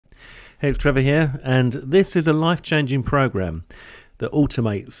Hey, it's Trevor here, and this is a life-changing program that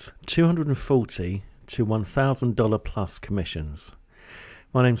automates $240 to $1,000 plus commissions.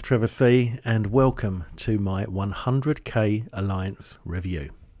 My name's Trevor C, and welcome to my 100K Alliance review.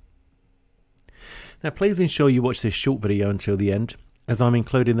 Now, please ensure you watch this short video until the end, as I'm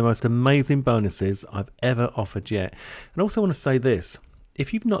including the most amazing bonuses I've ever offered yet. And I also want to say this: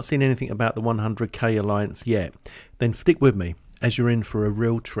 if you've not seen anything about the 100K Alliance yet, then stick with me, as you're in for a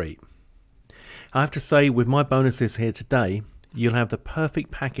real treat. I have to say, with my bonuses here today, you'll have the perfect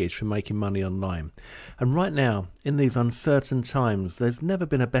package for making money online. And right now, in these uncertain times, there's never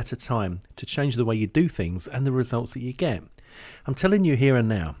been a better time to change the way you do things and the results that you get. I'm telling you here and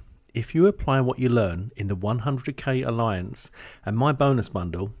now, if you apply what you learn in the 100K Alliance and my bonus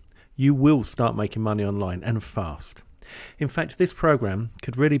bundle, you will start making money online, and fast. In fact, this program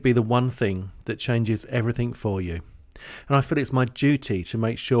could really be the one thing that changes everything for you. And I feel it's my duty to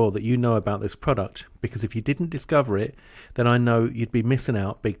make sure that you know about this product, because if you didn't discover it, then I know you'd be missing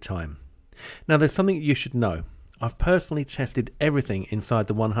out big time. Now, there's something you should know. I've personally tested everything inside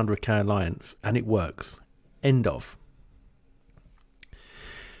the 100K Alliance, and it works. End of.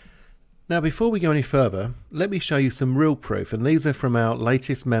 Now, before we go any further, let me show you some real proof, and these are from our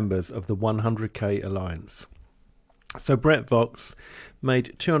latest members of the 100K Alliance. So Brett Vox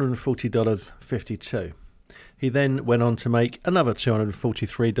made $240.52. He then went on to make another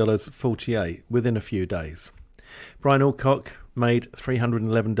 $243.48 within a few days. Brian Alcock made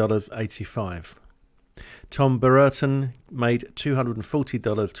 $311.85. Tom Burton made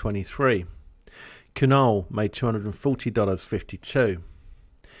 $240.23. Kunal made $240.52.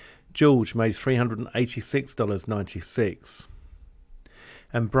 George made $386.96.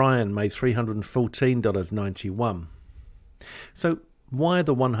 And Brian made $314.91. So why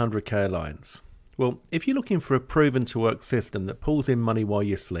the 100K Alliance? Well, if you're looking for a proven to work system that pulls in money while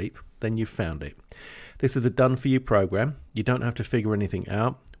you sleep, then you've found it. This is a done for you program. You don't have to figure anything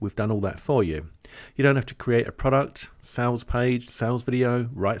out. We've done all that for you. You don't have to create a product, sales page, sales video,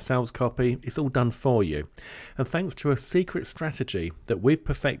 write sales copy. It's all done for you. And thanks to a secret strategy that we've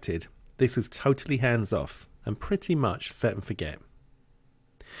perfected, this is totally hands off and pretty much set and forget.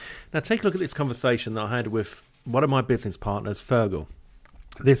 Now take a look at this conversation that I had with one of my business partners, Fergal.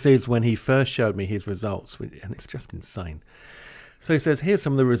 This is when he first showed me his results, and it's just insane. So he says, here's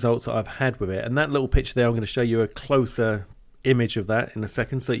some of the results that I've had with it. And that little picture there, I'm going to show you a closer image of that in a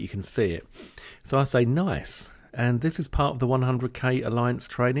second so that you can see it. So I say, nice. And this is part of the 100K Alliance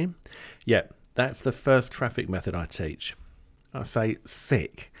training. Yeah, that's the first traffic method I teach. I say,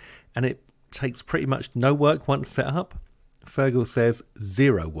 sick. And it takes pretty much no work once set up. Fergal says,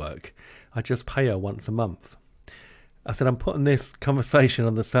 zero work. I just pay her once a month. I said, I'm putting this conversation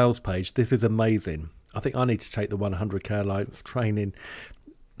on the sales page. This is amazing. I think I need to take the 100K Alliance training.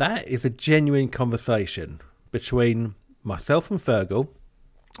 That is a genuine conversation between myself and Fergal,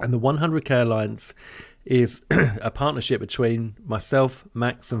 and the 100K Alliance is a partnership between myself,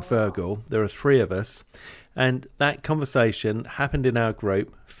 Max, and Fergal. There are three of us, and that conversation happened in our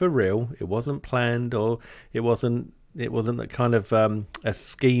group for real. It wasn't planned, or it wasn't a kind of a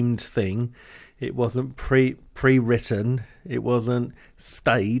schemed thing. It wasn't pre-written. It wasn't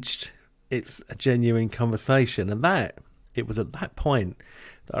staged. It's a genuine conversation. And it was at that point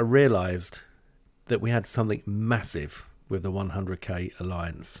that I realized that we had something massive with the 100K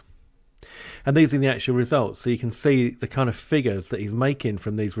Alliance. And these are the actual results. So you can see the kind of figures that he's making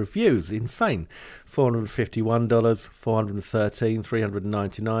from these reviews. Insane. $451, $413,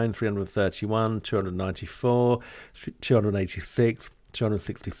 $399, $331, $294, $286,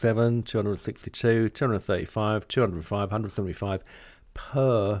 $267, $262, $235, $205, $175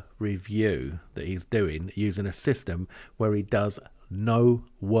 per review that he's doing using a system where he does no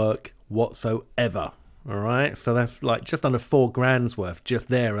work whatsoever. All right, so that's like just under $4,000 worth just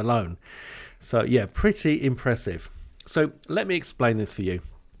there alone. So yeah, pretty impressive. So let me explain this for you.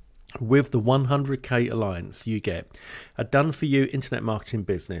 With the 100K Alliance, you get a done-for-you internet marketing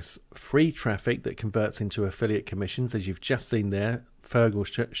business, free traffic that converts into affiliate commissions, as you've just seen there. Fergal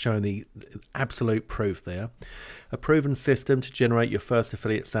showing the absolute proof there. A proven system to generate your first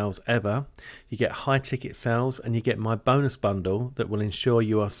affiliate sales ever. You get high-ticket sales, and you get my bonus bundle that will ensure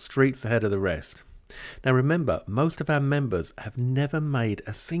you are streets ahead of the rest. Now remember, most of our members have never made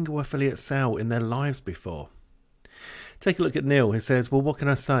a single affiliate sale in their lives before. Take a look at Neil, who says, well, what can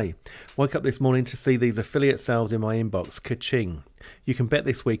I say? Woke up this morning to see these affiliate sales in my inbox. Ka-ching. You can bet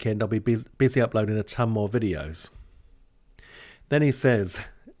this weekend I'll be busy uploading a ton more videos. Then he says,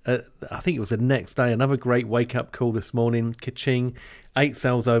 I think it was the next day, another great wake-up call this morning. Ka-ching. 8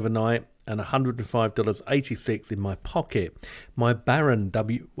 sales overnight. and $105.86 in my pocket, my Baron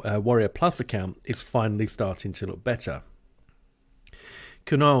Warrior Plus account is finally starting to look better.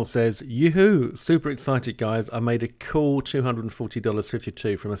 Kunal says, yoo-hoo, super excited guys, I made a cool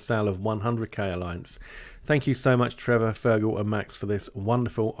 $240.52 from a sale of 100k Alliance. Thank you so much Trevor, Fergal and Max for this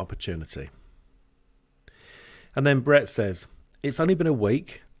wonderful opportunity. And then Brett says, it's only been a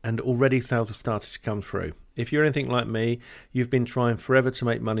week and already sales have started to come through. If you're anything like me, you've been trying forever to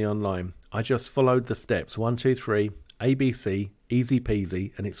make money online. I just followed the steps 1, 2, 3, ABC, easy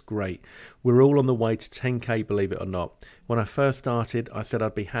peasy, and it's great. We're all on the way to 10k, believe it or not. When I first started, I said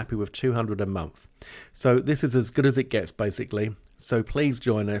I'd be happy with 200 a month. So this is as good as it gets, basically. So please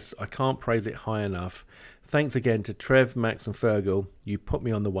join us. I can't praise it high enough. Thanks again to Trev, Max and Fergal. You put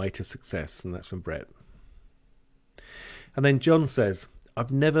me on the way to success. And that's from Brett. And then John says,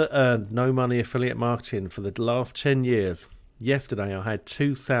 I've never earned no money affiliate marketing for the last 10 years. Yesterday I had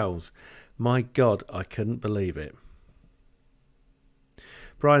 2 sales. My God, I couldn't believe it.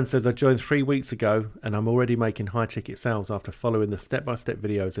 Brian says, I joined 3 weeks ago and I'm already making high ticket sales after following the step-by-step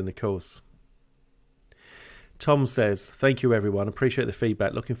videos in the course. Tom says, thank you everyone, appreciate the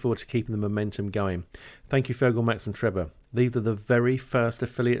feedback, looking forward to keeping the momentum going. Thank you Fergal, Max and Trevor. These are the very first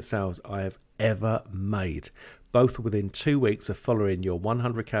affiliate sales I have ever made, both within 2 weeks of following your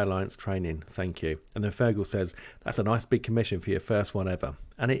 100k Alliance training. Thank you. And then Fergal says, that's a nice big commission for your first one ever.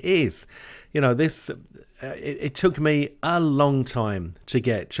 And it is. You know, this, it took me a long time to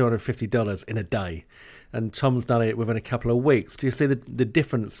get $250 in a day. And Tom's done it within a couple of weeks. Do you see the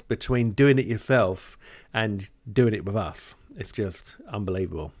difference between doing it yourself and doing it with us? It's just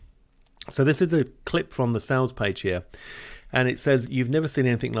unbelievable. So this is a clip from the sales page here. And it says, you've never seen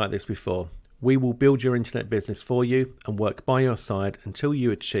anything like this before. We will build your internet business for you and work by your side until you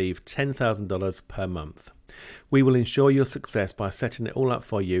achieve $10,000 per month. We will ensure your success by setting it all up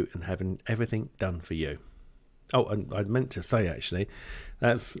for you and having everything done for you. Oh, and I meant to say actually,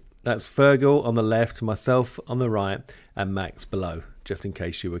 that's Fergal on the left, myself on the right, and Max below, just in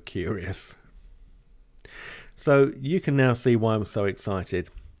case you were curious. So you can now see why I'm so excited.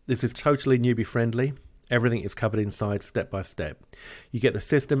 This is totally newbie friendly. Everything is covered inside step by step. You get the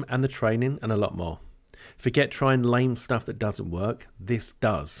system and the training and a lot more. Forget trying lame stuff that doesn't work. This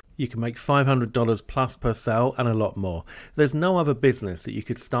does. You can make $500 plus per sale and a lot more. There's no other business that you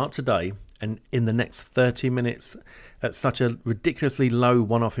could start today and in the next 30 minutes at such a ridiculously low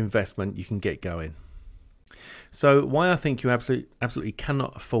one-off investment you can get going. So why I think you absolutely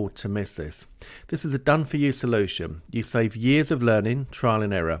cannot afford to miss this. This is a done-for-you solution. You save years of learning, trial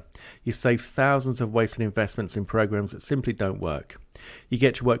and error. You save thousands of wasted investments in programs that simply don't work. You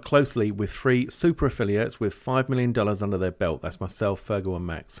get to work closely with 3 super affiliates with $5 million under their belt. That's myself, Fergal and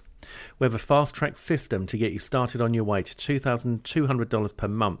Max. We have a fast-track system to get you started on your way to $2,200 per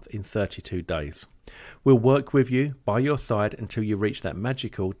month in 32 days. We'll work with you by your side until you reach that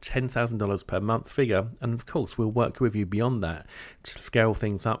magical $10,000 per month figure, and of course we'll work with you beyond that to scale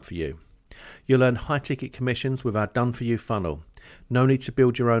things up for you. You'll earn high ticket commissions with our done for you funnel. No need to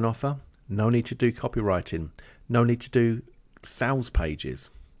build your own offer, no need to do copywriting, no need to do sales pages.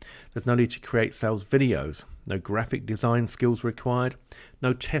 There's no need to create sales videos, no graphic design skills required,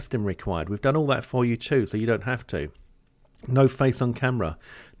 no testing required. We've done all that for you too, so you don't have to. No face on camera,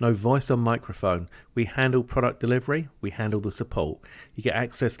 no voice on microphone. We handle product delivery, we handle the support. You get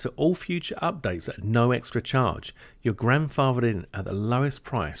access to all future updates at no extra charge. You're grandfathered in at the lowest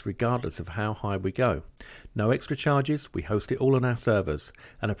price regardless of how high we go. No extra charges, we host it all on our servers,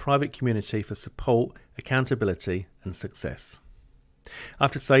 and a private community for support, accountability and success. I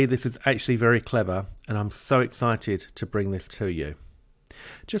have to say this is actually very clever and I'm so excited to bring this to you.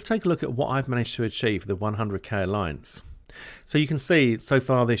 Just take a look at what I've managed to achieve with the 100k Alliance. So you can see so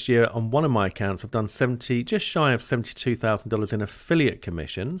far this year on one of my accounts I've done just shy of $72,000 in affiliate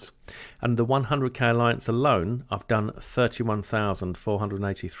commissions, and the 100k Alliance alone I've done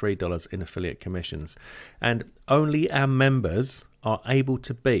 $31,483 in affiliate commissions, and only our members are able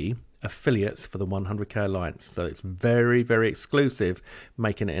to be affiliates for the 100k Alliance, so it's very, very exclusive,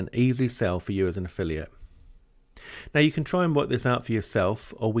 making it an easy sell for you as an affiliate. Now you can try and work this out for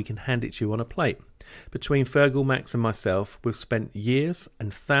yourself, or we can hand it to you on a plate. Between Fergal, Max and myself, we've spent years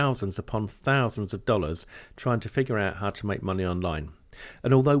and thousands upon thousands of dollars trying to figure out how to make money online.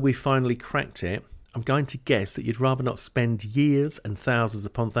 And although we finally cracked it, I'm going to guess that you'd rather not spend years and thousands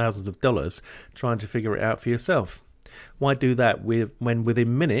upon thousands of dollars trying to figure it out for yourself. Why do that when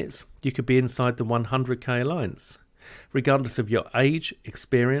within minutes you could be inside the 100k Alliance? Regardless of your age,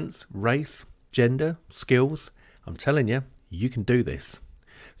 experience, race, gender, skills, I'm telling you, you can do this.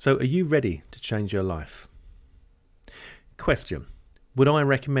 So are you ready to change your life? Question: Would I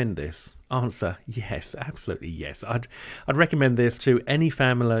recommend this? Answer, yes, absolutely yes. I'd recommend this to any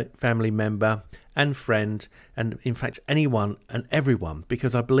family member and friend, and in fact anyone and everyone,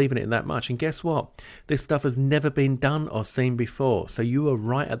 because I believe in it that much. And guess what? This stuff has never been done or seen before. So you are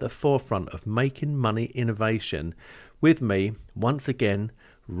right at the forefront of making money innovation with me once again,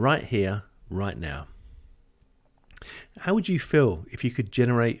 right here, right now. How would you feel if you could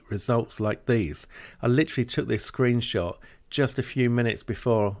generate results like these? I literally took this screenshot just a few minutes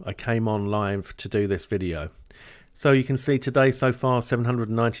before I came on live to do this video. So you can see today so far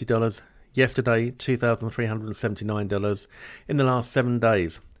 $790, yesterday $2,379, in the last 7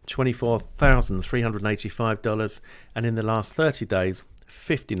 days $24,385, and in the last 30 days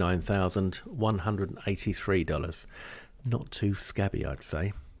 $59,183. Not too scabby, I'd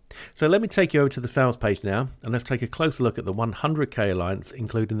say. So let me take you over to the sales page now, and let's take a closer look at the 100k Alliance,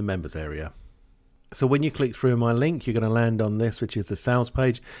 including the members area. So when you click through my link, you're going to land on this, which is the sales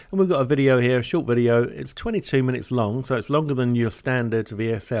page. And we've got a video here, a short video. It's 22 minutes long, so it's longer than your standard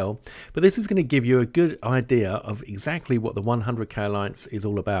VSL. But this is going to give you a good idea of exactly what the 100k Alliance is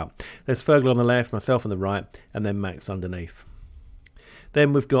all about. There's Fergal on the left, myself on the right, and then Max underneath.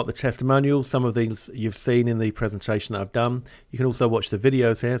 Then we've got the testimonials. Some of these you've seen in the presentation that I've done. You can also watch the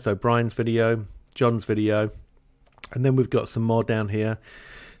videos here. So Brian's video, John's video, and then we've got some more down here.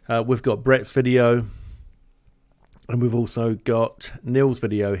 We've got Brett's video, and we've also got Neil's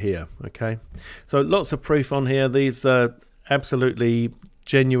video here. Okay, so lots of proof on here. These are absolutely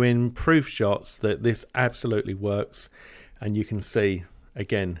genuine proof shots that this absolutely works, and you can see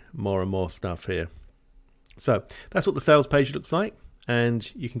again more and more stuff here. So that's what the sales page looks like,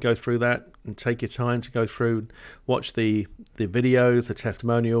 and you can go through that and take your time to go through, watch the videos, the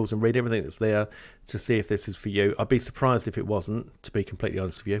testimonials, and read everything that's there to see if this is for you. I'd be surprised if it wasn't, to be completely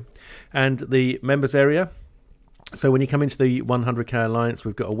honest with you. And the members area. So when you come into the 100k Alliance,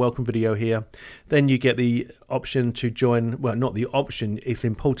 we've got a welcome video here. Then you get the option to join, well, not the option, it's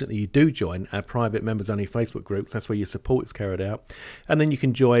important that you do join our private members only Facebook groups. That's where your support is carried out. And then you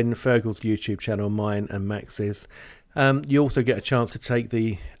can join Fergal's YouTube channel, mine and Max's. You also get a chance to take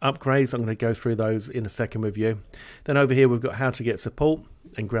the upgrades. I'm going to go through those in a second with you. Then over here we've got how to get support,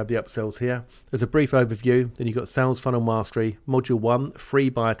 and grab the upsells here. There's a brief overview. Then you've got Sales Funnel Mastery, Module 1, free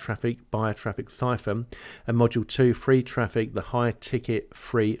buyer traffic siphon, and Module 2, free traffic, the high ticket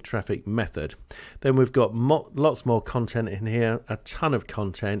free traffic method. Then we've got lots more content in here, a ton of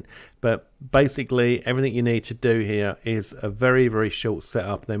content, but basically everything you need to do here is a very, very short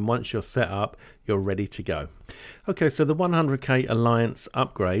setup. Then once you're set up, you're ready to go. Okay, so the 100k Alliance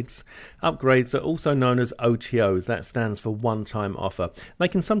upgrades are also known as OTOs. That stands for one-time offer. They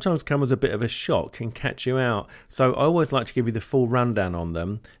can sometimes come as a bit of a shock and catch you out, so I always like to give you the full rundown on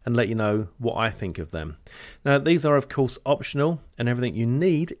them and let you know what I think of them. Now these are of course optional, and everything you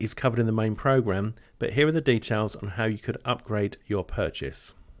need is covered in the main program, but here are the details on how you could upgrade your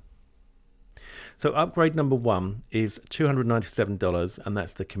purchase. So upgrade number 1 is $297, and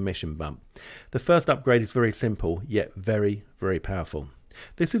that's the commission bump. The first upgrade is very simple, yet very, very powerful.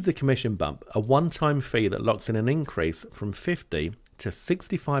 This is the commission bump, a one-time fee that locks in an increase from 50 to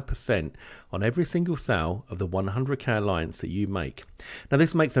 65% on every single sale of the 100k Alliance that you make. Now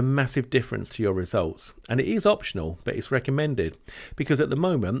this makes a massive difference to your results, and it is optional, but it's recommended, because at the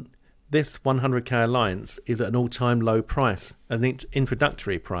moment this 100k Alliance is at an all-time low price, an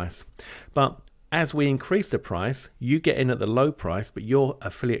introductory price. But as we increase the price, you get in at the low price, but your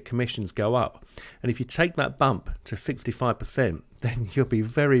affiliate commissions go up. And if you take that bump to 65%, then you'll be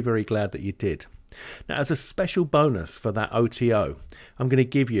very, very glad that you did. Now, as a special bonus for that OTO, I'm going to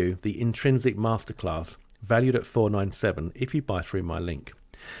give you the Intrinsic Masterclass, valued at $497, if you buy through my link.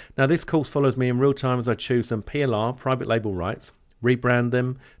 Now, this course follows me in real time as I choose some PLR, private label rights, rebrand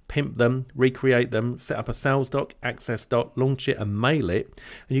them, pimp them, recreate them, set up a sales doc, access doc, launch it and mail it,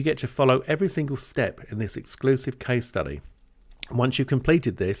 and you get to follow every single step in this exclusive case study. And once you've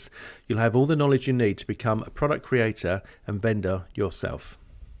completed this, you'll have all the knowledge you need to become a product creator and vendor yourself.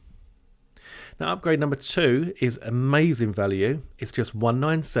 Now upgrade number 2 is amazing value. It's just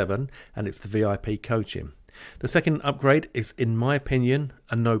 $197, and it's the VIP coaching. The second upgrade is, in my opinion,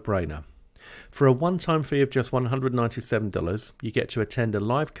 a no-brainer. For a one-time fee of just $197, you get to attend a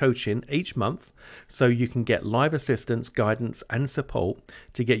live coaching each month, so you can get live assistance, guidance and support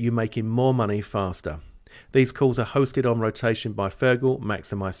to get you making more money faster. These calls are hosted on rotation by Fergal,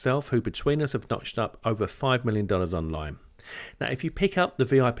 Max and myself, who between us have notched up over $5 million online. Now, if you pick up the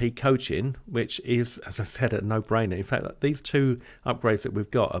VIP coaching, which is, as I said, a no-brainer. In fact, these 2 upgrades that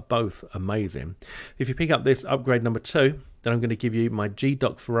we've got are both amazing. If you pick up this upgrade number 2, then I'm going to give you my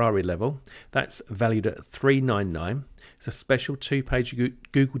G-Doc Ferrari level. That's valued at $399. It's a special 2-page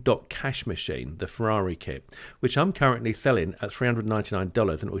Google Doc cash machine, the Ferrari kit, which I'm currently selling at $399,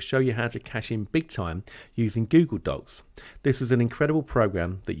 and it will show you how to cash in big time using Google Docs. This is an incredible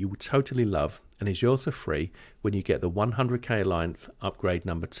program that you will totally love and is yours for free when you get the 100k Alliance upgrade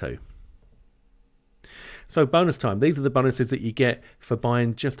number 2. So bonus time, these are the bonuses that you get for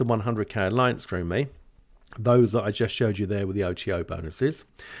buying just the 100k Alliance through me. Those that I just showed you there with the OTO bonuses.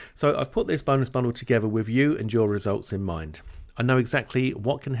 So I've put this bonus bundle together with you and your results in mind. I know exactly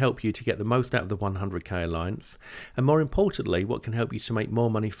what can help you to get the most out of the 100k Alliance, and more importantly, what can help you to make more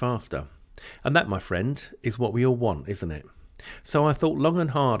money faster. And that, my friend, is what we all want, isn't it? So I thought long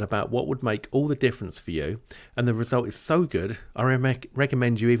and hard about what would make all the difference for you, and the result is so good, I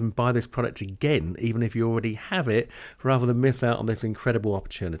recommend you even buy this product again, even if you already have it, rather than miss out on this incredible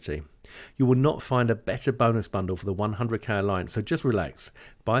opportunity. You will not find a better bonus bundle for the 100k Alliance, so just relax,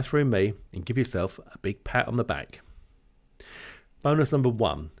 buy through me, and give yourself a big pat on the back. Bonus number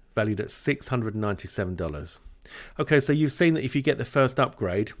 1, valued at $697. Okay, so you've seen that if you get the first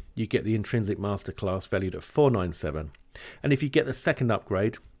upgrade, you get the Intrinsic Masterclass valued at $497. And if you get the second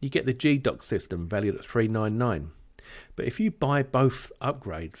upgrade, you get the G-Doc system valued at $399. But if you buy both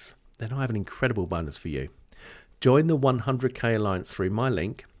upgrades, then I have an incredible bonus for you. Join the 100k Alliance through my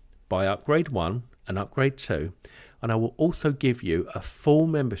link, buy upgrade 1 and upgrade 2, and I will also give you a full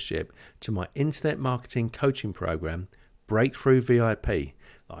membership to my internet marketing coaching program, Breakthrough VIP.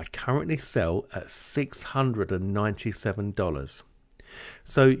 I currently sell at $697.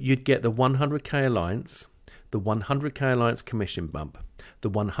 So you'd get the 100k Alliance, the 100k Alliance commission bump, the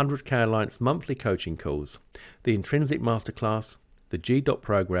 100k Alliance monthly coaching calls, the Intrinsic Masterclass, the G-Doc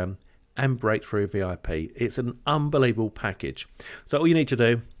program, and Breakthrough VIP. It's an unbelievable package. So all you need to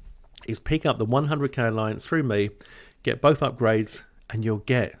do is pick up the 100k Alliance through me, get both upgrades, and you'll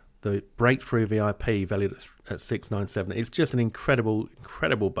get the Breakthrough VIP valued at $697. It's just an incredible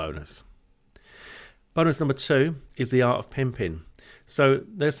bonus. Bonus number 2 is the art of pimping. So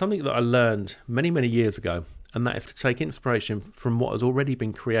there's something that I learned many years ago, and that is to take inspiration from what has already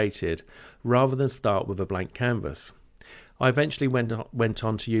been created rather than start with a blank canvas. I eventually went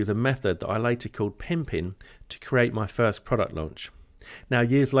on to use a method that I later called pimping to create my first product launch. Now,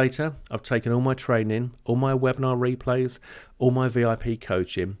 years later, I've taken all my training, all my webinar replays, all my VIP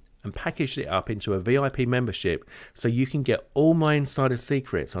coaching, and packaged it up into a VIP membership so you can get all my insider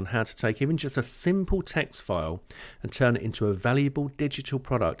secrets on how to take even just a simple text file and turn it into a valuable digital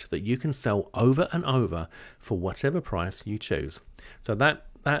product that you can sell over and over for whatever price you choose. So that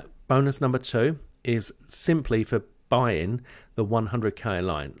bonus number 2 is simply for buying the 100k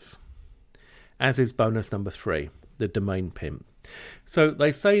Alliance, as is bonus number 3, the domain pimp. So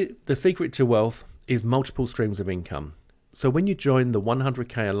they say the secret to wealth is multiple streams of income. So when you join the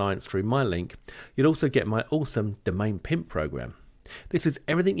 100k Alliance through my link, you'll also get my awesome Domain Pimp program. This is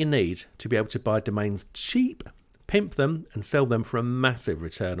everything you need to be able to buy domains cheap, pimp them, and sell them for a massive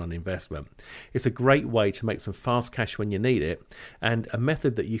return on investment. It's a great way to make some fast cash when you need it, and a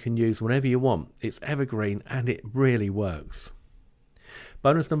method that you can use whenever you want. It's evergreen and it really works.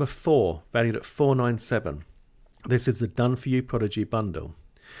 Bonus number 4, valued at $497. This is the Done For You Prodigy Bundle.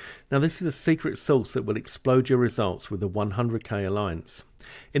 Now this is a secret sauce that will explode your results with the 100k Alliance.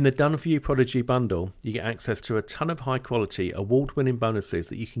 In the Done For You Prodigy Bundle, you get access to a ton of high quality award-winning bonuses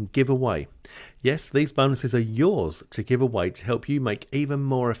that you can give away. Yes, these bonuses are yours to give away to help you make even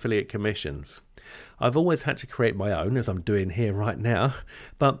more affiliate commissions. I've always had to create my own, as I'm doing here right now,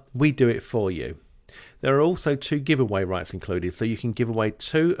 but we do it for you. There are also 2 giveaway rights included, so you can give away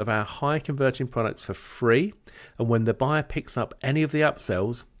 2 of our high converting products for free, and when the buyer picks up any of the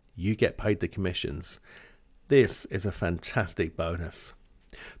upsells, you get paid the commissions. This is a fantastic bonus.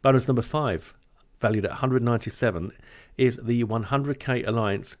 Bonus number 5, valued at $197, is the 100k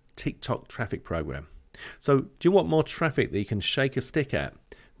Alliance TikTok traffic program. So do you want more traffic that you can shake a stick at?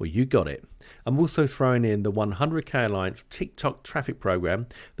 Well, you got it. I'm also throwing in the 100k Alliance TikTok traffic program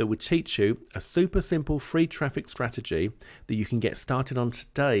that will teach you a super simple free traffic strategy that you can get started on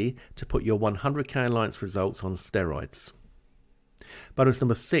today to put your 100k Alliance results on steroids. Bonus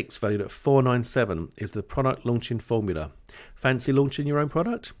number 6, valued at $497, is the product launching formula. Fancy launching your own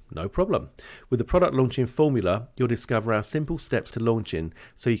product? No problem. With the product launching formula, you'll discover our simple steps to launching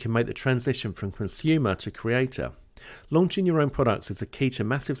so you can make the transition from consumer to creator. Launching your own products is the key to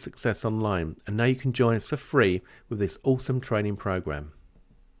massive success online, and now you can join us for free with this awesome training program.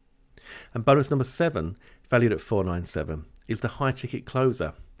 And bonus number 7, valued at $497, is the high ticket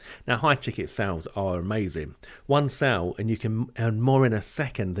closer. Now, high ticket sales are amazing. One sale and you can earn more in a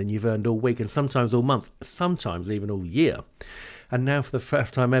second than you've earned all week, and sometimes all month, sometimes even all year. And now for the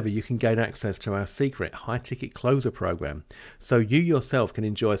first time ever, you can gain access to our secret high ticket closer program, so you yourself can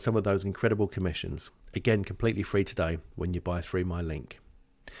enjoy some of those incredible commissions. Again, completely free today when you buy through my link.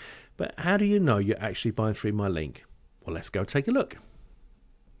 But how do you know you're actually buying through my link? Well, let's go take a look.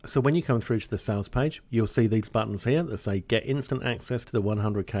 So when you come through to the sales page, you'll see these buttons here that say get instant access to the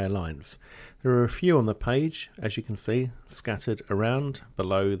 100k Alliance. There are a few on the page, as you can see, scattered around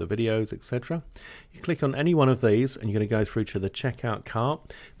below the videos, etc. You click on any one of these and you're going to go through to the checkout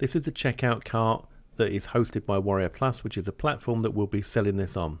cart. This is a checkout cart that is hosted by Warrior Plus, which is a platform that will be selling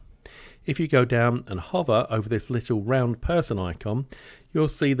this on. If you go down and hover over this little round person icon, you'll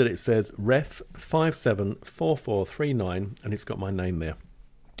see that it says Ref 574439 and it's got my name there.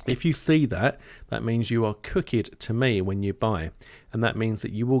 If you see that, that means you are cookied to me when you buy, and that means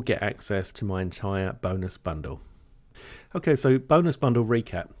that you will get access to my entire bonus bundle. Okay, so bonus bundle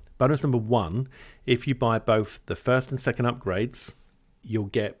recap. Bonus number 1, if you buy both the first and second upgrades, you'll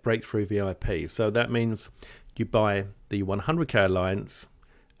get Breakthrough VIP. So that means you buy the 100k Alliance,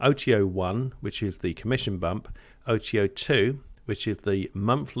 OTO 1, which is the commission bump, OTO 2, which is the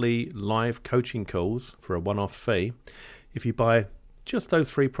monthly live coaching calls for a one-off fee. If you buy just those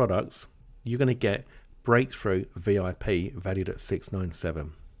 3 products, you're going to get Breakthrough VIP valued at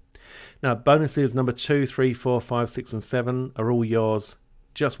 $697. Now, bonuses number 2, 3, 4, 5, 6, and 7 are all yours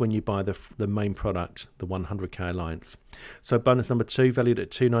just when you buy the main product, the 100k Alliance. So bonus number 2 valued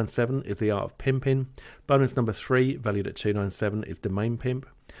at $297 is the Art of Pimping. Bonus number 3 valued at $297 is Domain Pimp.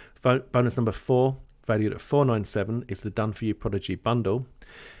 Bonus number 4 valued at $497 is the Done For You Prodigy Bundle.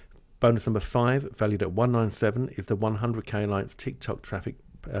 Bonus number 5, valued at $197, is the 100k Alliance TikTok traffic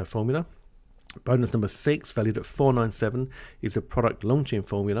formula. Bonus number 6, valued at $497, is the product launching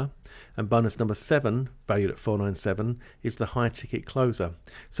formula. And bonus number 7, valued at $497, is the high ticket closer.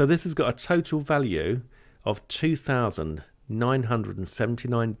 So this has got a total value of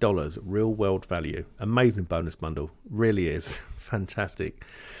 $2,979 real world value. Amazing bonus bundle, really is fantastic.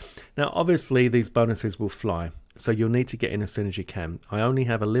 Now, obviously, these bonuses will fly, so you'll need to get in as soon as you can. I only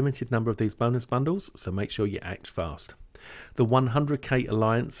have a limited number of these bonus bundles, so make sure you act fast. The 100k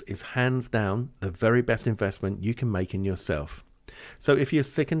Alliance is hands down the very best investment you can make in yourself. So if you're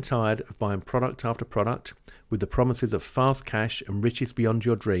sick and tired of buying product after product with the promises of fast cash and riches beyond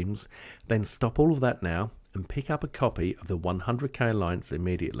your dreams, then stop all of that now and pick up a copy of the 100k Alliance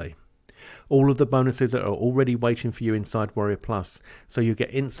immediately. All of the bonuses are already waiting for you inside Warrior Plus, so you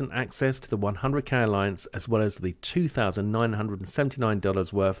get instant access to the 100k Alliance as well as the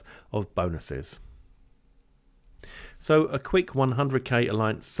 $2,979 worth of bonuses. So a quick 100k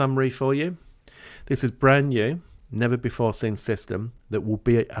Alliance summary for you. This is brand new, never before seen system that will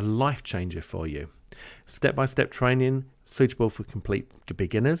be a life changer for you. Step-by-step training suitable for complete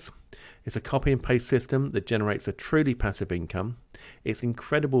beginners. It's a copy and paste system that generates a truly passive income. It's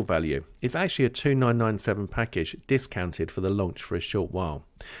incredible value. It's actually a $2,997 package discounted for the launch for a short while.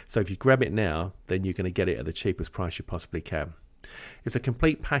 So if you grab it now, then you're going to get it at the cheapest price you possibly can. It's a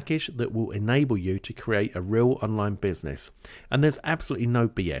complete package that will enable you to create a real online business. And there's absolutely no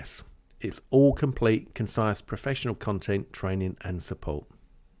BS. It's all complete, concise, professional content, training and support.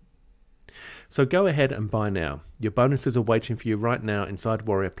 So go ahead and buy now. Your bonuses are waiting for you right now inside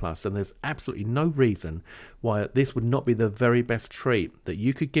Warrior Plus, and there's absolutely no reason why this would not be the very best treat that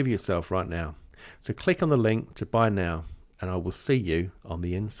you could give yourself right now. So click on the link to buy now, and I will see you on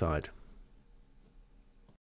the inside.